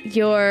us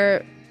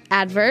your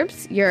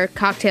adverbs, your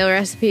cocktail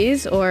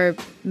recipes, or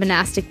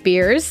monastic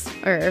beers,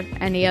 or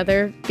any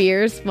other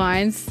beers,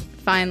 wines,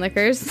 fine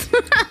liquors.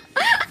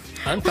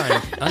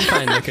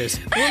 Unfine liquors.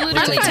 We'll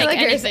literally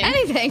take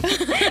anything.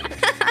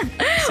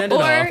 Send it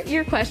Or all.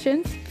 your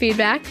questions,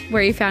 feedback,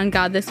 where you found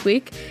God this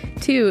week,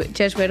 to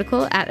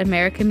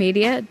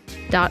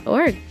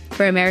jesuitical@americamedia.org.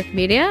 For America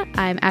Media,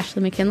 I'm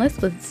Ashley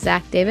McKinless with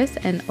Zach Davis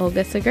and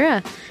Olga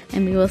Segura,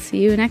 and we will see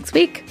you next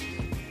week.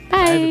 Bye.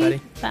 Bye,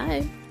 everybody.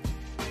 Bye.